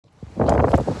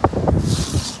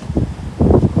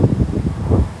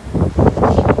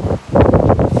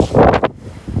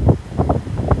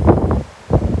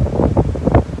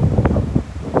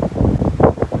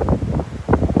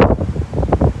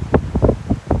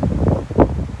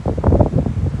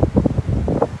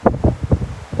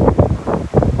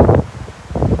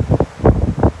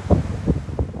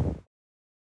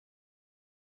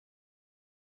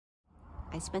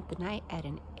spent the night at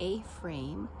an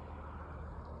A-frame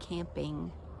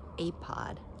camping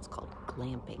A-pod. It's called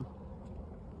glamping.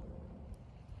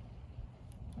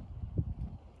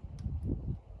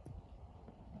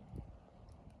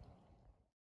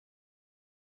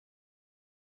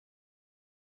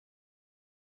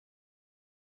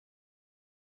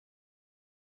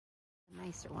 A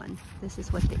nicer one. This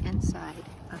is what the inside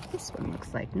of this one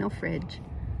looks like. No fridge,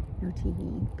 no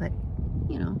TV, but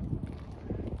you know,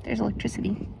 there's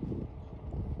electricity.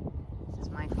 This is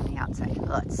mine from the outside.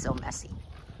 Oh, it's so messy.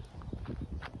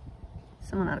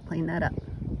 Someone ought to clean that up.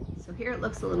 So here it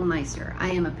looks a little nicer.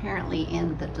 I am apparently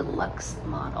in the deluxe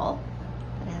model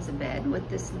that has a bed with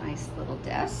this nice little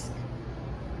desk.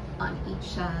 On each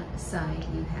side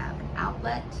you have an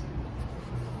outlet,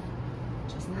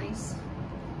 which is nice.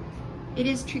 It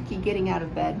is tricky getting out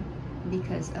of bed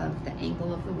because of the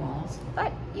angle of the walls,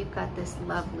 but you've got this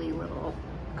lovely little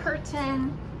curtain,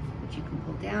 which you can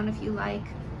pull down if you like.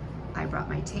 I brought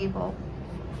my table.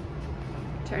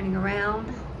 Turning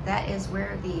around, that is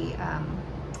where the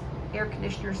air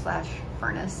conditioner slash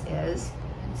furnace is.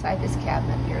 Inside this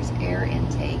cabinet, there's air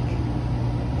intake.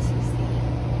 This is the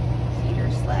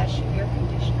heater slash air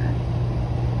conditioner.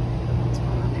 What's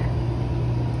going on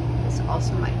there? This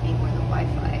also might be where the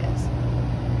Wi-Fi is.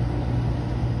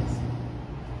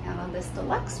 Now on this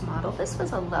deluxe model, this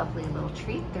was a lovely little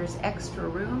treat. There's extra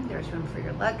room. There's room for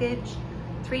your luggage,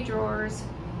 3 drawers,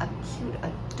 a cute,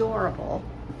 adorable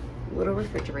little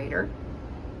refrigerator.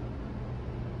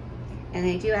 And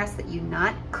they do ask that you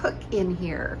not cook in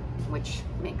here, which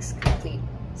makes complete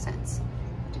sense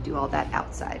to do all that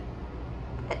outside.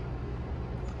 But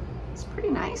it's pretty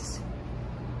nice.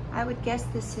 I would guess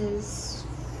this is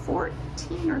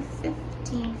 14 or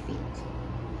 15 feet.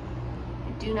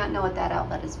 I do not know what that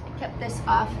outlet is. I kept this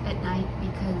off at night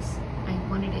because I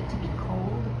wanted it to be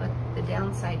cold, but the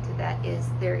downside to that is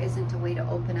there isn't a way to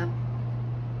open up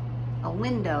a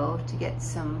window to get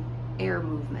some air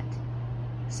movement.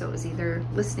 So it was either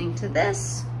listening to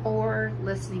this or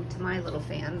listening to my little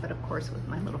fan, but of course with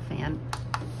my little fan,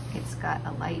 it's got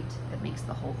a light that makes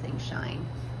the whole thing shine.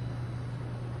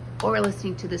 Or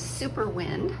listening to the super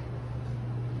wind.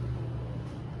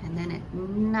 And then at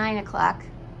 9 o'clock,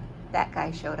 that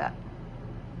guy showed up.